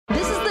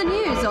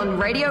on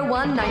Radio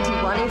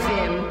 191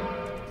 FM.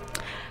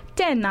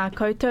 Tēnā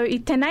koutou I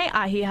tēnei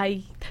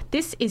ahihai.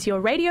 This is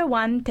your Radio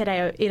 1 Te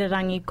Reo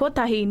Irirangi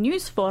Kotahi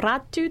news for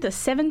Ratu, the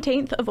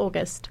 17th of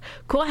August.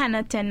 Ko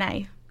hana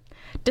tēnei.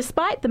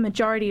 Despite the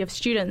majority of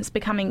students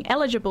becoming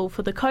eligible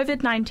for the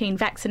COVID-19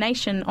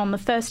 vaccination on the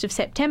 1st of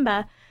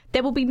September,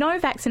 there will be no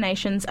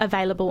vaccinations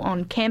available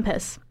on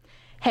campus.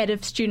 Head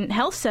of Student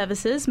Health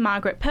Services,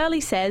 Margaret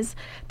Purley, says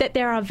that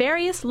there are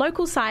various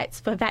local sites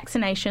for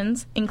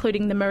vaccinations,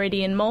 including the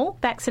Meridian Mall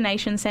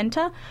Vaccination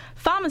Centre,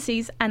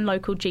 pharmacies and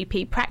local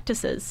GP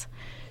practices.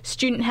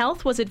 Student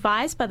Health was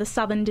advised by the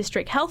Southern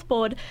District Health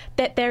Board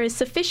that there is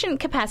sufficient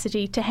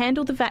capacity to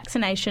handle the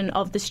vaccination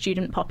of the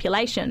student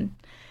population.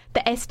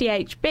 The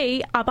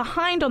SDHB are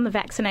behind on the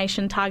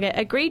vaccination target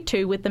agreed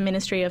to with the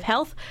Ministry of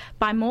Health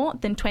by more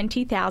than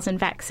 20,000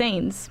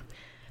 vaccines.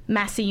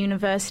 Massey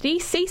University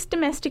ceased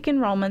domestic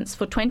enrolments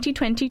for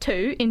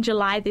 2022 in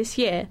July this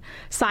year,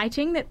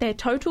 citing that their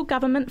total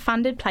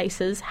government-funded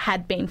places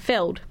had been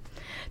filled.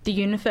 The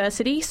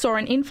university saw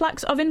an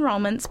influx of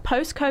enrolments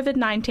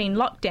post-COVID-19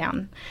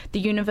 lockdown.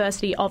 The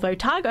University of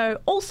Otago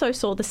also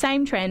saw the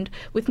same trend,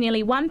 with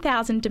nearly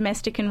 1,000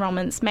 domestic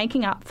enrolments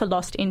making up for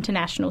lost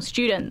international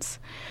students.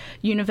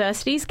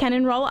 Universities can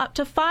enrol up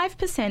to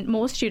 5%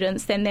 more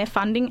students than their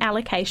funding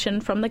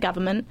allocation from the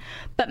government,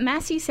 but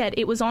Massey said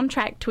it was on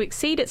track to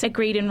exceed its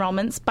agreed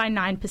enrolments by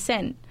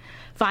 9%.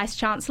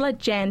 Vice-Chancellor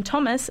Jan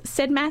Thomas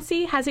said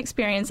Massey has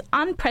experienced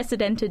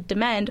unprecedented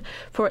demand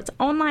for its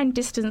online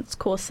distance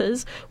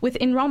courses, with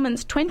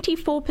enrolments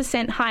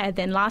 24% higher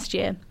than last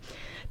year.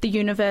 The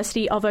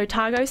University of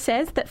Otago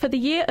says that for the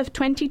year of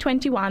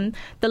 2021,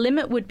 the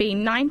limit would be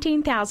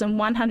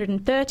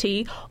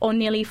 19,130 or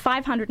nearly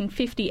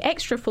 550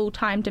 extra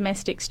full-time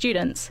domestic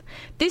students.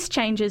 This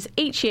changes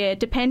each year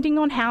depending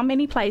on how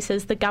many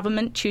places the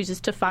government chooses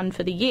to fund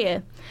for the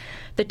year.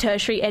 The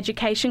Tertiary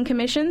Education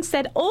Commission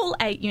said all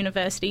 8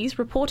 universities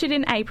reported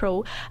in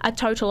April a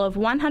total of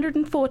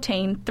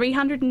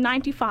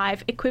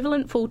 114,395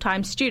 equivalent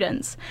full-time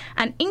students,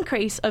 an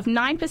increase of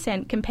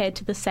 9% compared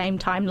to the same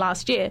time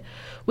last year,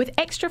 with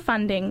extra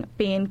funding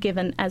being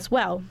given as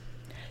well.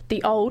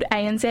 The old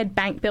ANZ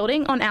Bank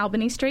building on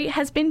Albany Street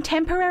has been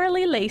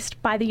temporarily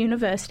leased by the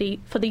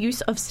university for the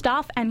use of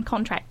staff and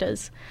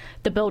contractors.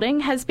 The building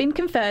has been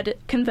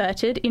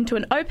converted into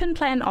an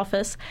open-plan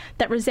office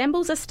that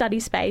resembles a study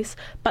space,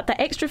 but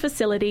the extra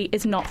facility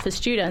is not for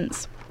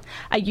students.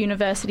 A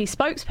university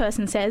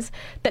spokesperson says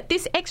that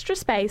this extra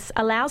space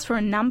allows for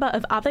a number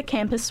of other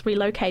campus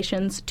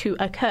relocations to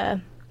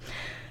occur.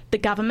 The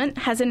government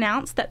has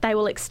announced that they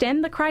will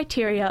extend the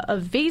criteria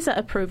of visa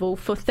approval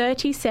for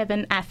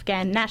 37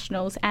 Afghan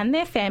nationals and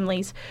their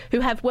families who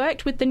have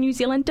worked with the New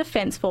Zealand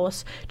Defence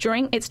Force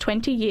during its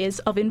 20 years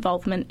of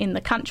involvement in the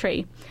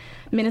country.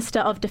 Minister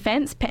of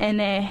Defence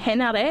Pe'ene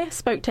Henare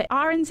spoke to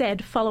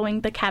RNZ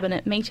following the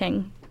cabinet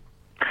meeting.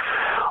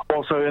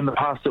 Also, in the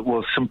past, it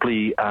was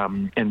simply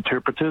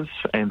interpreters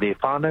and their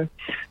whānau.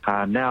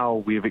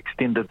 Now we've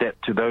extended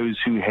that to those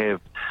who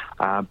have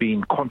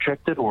been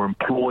contracted or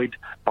employed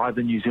by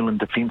the New Zealand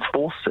Defence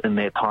Force in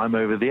their time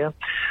over there.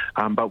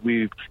 But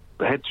we've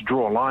had to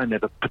draw a line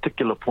at a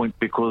particular point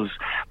because,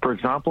 for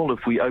example,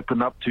 if we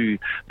open up to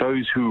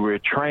those who were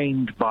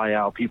trained by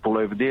our people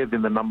over there,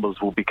 then the numbers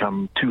will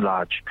become too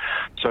large.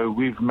 So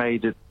we've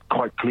made it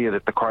quite clear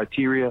that the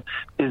criteria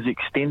is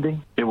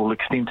extending. It will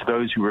extend to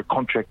those who are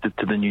contracted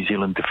to the New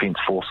Zealand Defence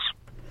Force.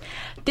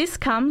 This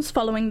comes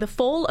following the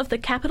fall of the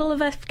capital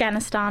of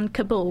Afghanistan,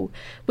 Kabul,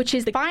 which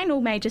is the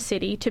final major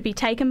city to be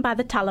taken by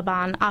the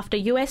Taliban after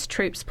US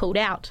troops pulled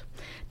out.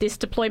 This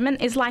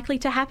deployment is likely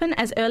to happen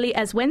as early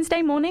as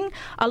Wednesday morning,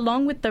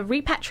 along with the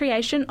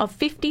repatriation of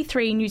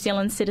 53 New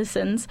Zealand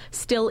citizens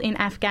still in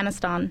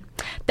Afghanistan.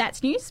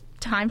 That's news.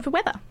 Time for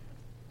weather.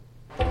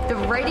 The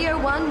Radio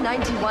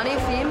 191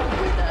 FM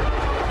weather.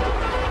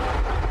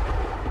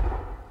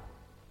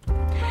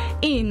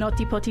 In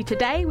Ngāti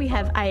today, we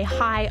have a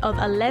high of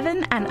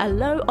 11 and a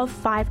low of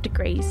 5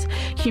 degrees.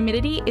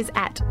 Humidity is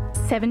at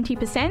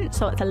 70%,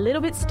 so it's a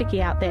little bit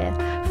sticky out there.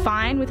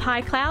 Fine with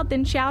high cloud,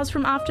 then showers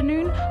from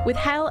afternoon with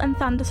hail and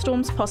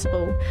thunderstorms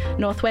possible.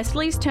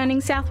 Northwesterlies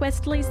turning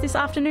southwesterlies this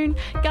afternoon,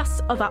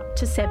 gusts of up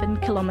to 7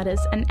 kilometres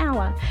an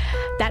hour.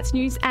 That's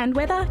news and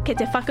weather. Ke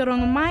te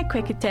whakarongo mai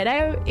koe ki te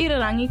reo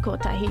Irirangi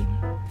Kotahi.